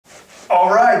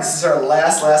Alright, this is our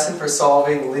last lesson for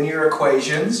solving linear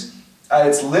equations.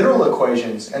 It's literal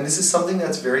equations, and this is something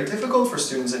that's very difficult for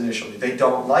students initially. They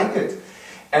don't like it.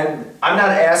 And I'm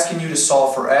not asking you to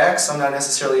solve for x, I'm not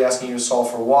necessarily asking you to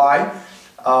solve for y.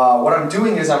 What I'm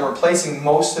doing is I'm replacing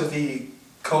most of the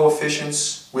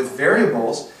coefficients with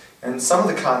variables, and some of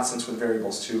the constants with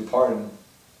variables too, pardon.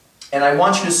 And I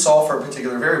want you to solve for a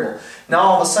particular variable. Now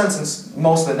all of a sudden, since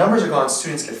most of the numbers are gone,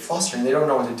 students get flustered and they don't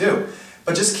know what to do.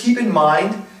 But just keep in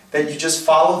mind that you just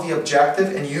follow the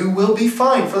objective and you will be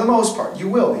fine for the most part. You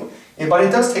will be. But it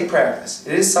does take practice.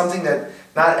 It is something that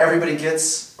not everybody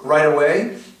gets right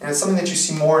away, and it's something that you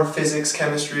see more in physics,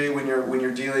 chemistry, when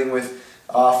you're dealing with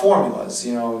formulas.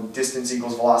 You know, distance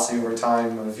equals velocity over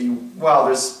time, v. Well,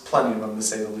 there's plenty of them to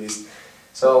say the least.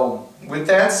 So with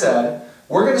that said,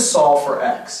 we're going to solve for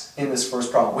x in this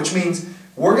first problem, which means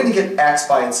we're going to get x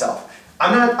by itself.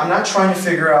 I'm not trying to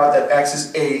figure out that x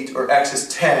is 8 or x is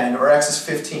 10 or x is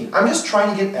 15. I'm just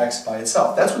trying to get x by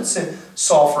itself. That's what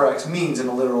solve for x means in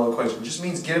a literal equation. It just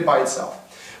means get it by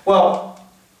itself. Well,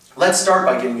 let's start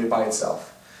by getting it by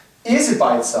itself. Is it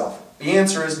by itself? The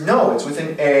answer is no. It's with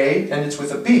an a and it's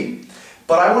with a b.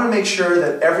 But I want to make sure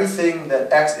that everything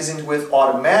that x isn't with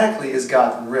automatically is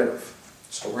gotten rid of.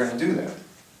 So we're going to do that.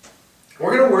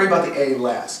 We're going to worry about the a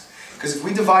last. Because if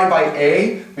we divide by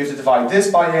a, we have to divide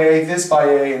this by a, this by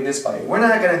a, and this by a. We're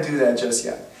not going to do that just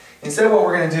yet. Instead, what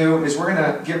we're going to do is we're going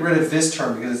to get rid of this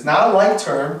term because it's not a like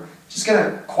term. Just going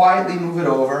to quietly move it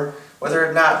over. Whether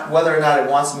or not it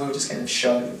wants to move, just kind of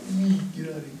shove it. Get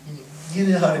out of here.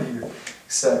 Get out of here.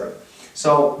 Etc.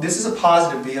 So this is a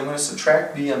positive b. I'm going to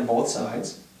subtract b on both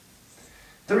sides.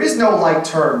 There is no like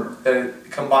term that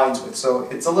it combines with, so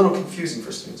it's a little confusing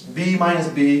for students. B minus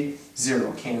b,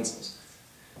 0, cancels.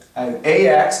 I have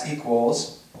ax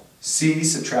equals c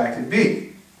subtracted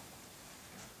b.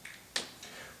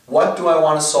 What do I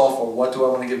want to solve for? What do I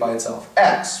want to get by itself?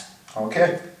 X.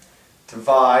 Okay.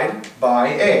 Divide by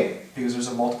a, because there's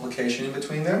a multiplication in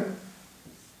between there.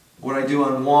 What I do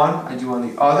on one, I do on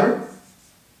the other.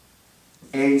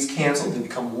 A's canceled, they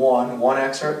become 1.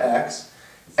 1x or x.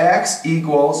 X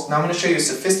equals, now I'm going to show you a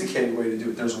sophisticated way to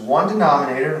do it. There's one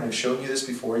denominator, and I've shown you this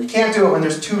before. You can't do it when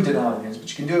there's two denominators, but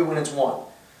you can do it when it's one.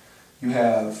 You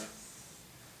have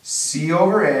c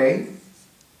over a,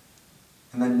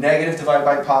 and then negative divided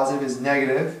by positive is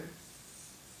negative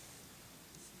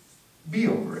b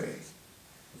over a.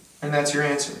 And that's your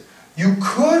answer. You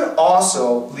could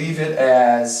also leave it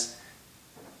as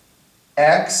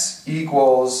x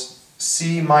equals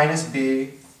c minus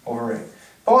b over a.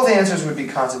 Both answers would be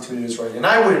constituted as right, and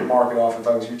I wouldn't mark it off if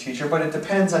I was your teacher, but it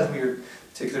depends on who your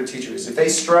particular teacher is. If they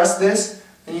stress this,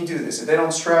 then you do this. If they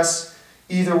don't stress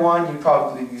either one, you'd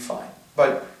probably be fine.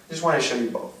 But I just want to show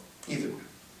you both. Either way.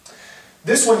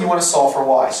 This one you want to solve for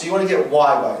y. So you want to get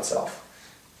y by itself.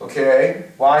 Okay?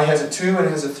 Y has a 2 and it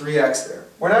has a 3x there.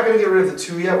 We're not going to get rid of the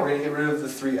 2 yet. We're going to get rid of the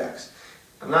 3x.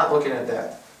 I'm not looking at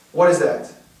that. What is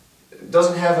that? It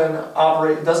doesn't have a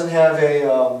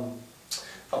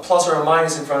plus or a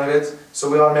minus in front of it, so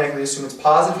we automatically assume it's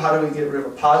positive. How do we get rid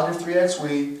of a positive 3x?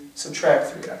 We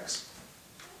subtract 3x.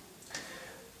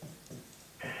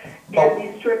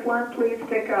 Andy Strickland, please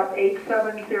pick up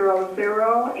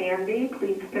 8700. Andy,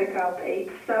 please pick up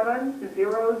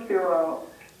 8700.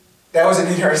 That was an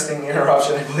interesting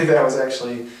interruption. I believe that was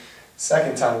actually the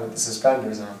second time with the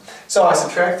suspenders on. So I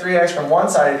subtract 3x from one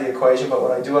side of the equation, but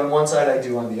what I do on one side, I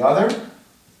do on the other.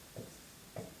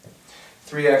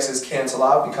 3x's cancel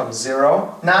out, becomes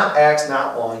 0. Not x,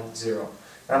 not 1, 0.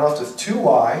 And I'm left with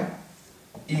 2y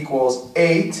equals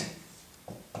 8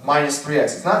 minus 3x.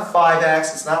 It's not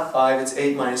 5x, it's not 5, it's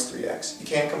 8 minus 3x. You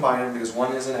can't combine them because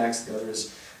one is an x, the other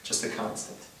is just a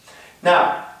constant.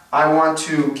 Now, I want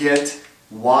to get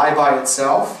y by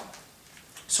itself,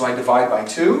 so I divide by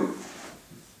 2.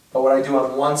 But what I do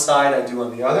on one side, I do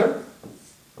on the other.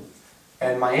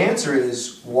 And my answer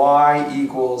is y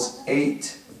equals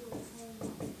 8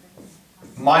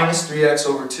 minus 3x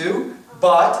over 2.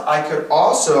 But I could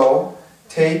also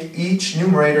take each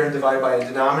numerator and divide by a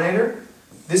denominator.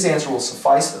 This answer will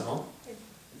suffice though.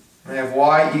 I have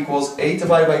y equals 8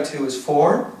 divided by 2 is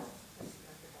 4.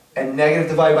 And negative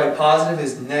divided by positive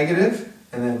is negative.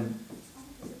 And then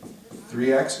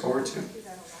 3x over 2.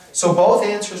 So both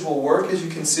answers will work, as you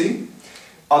can see.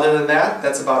 Other than that,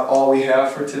 that's about all we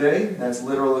have for today. That's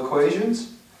literal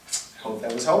equations. I hope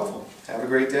that was helpful. Have a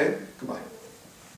great day. Goodbye.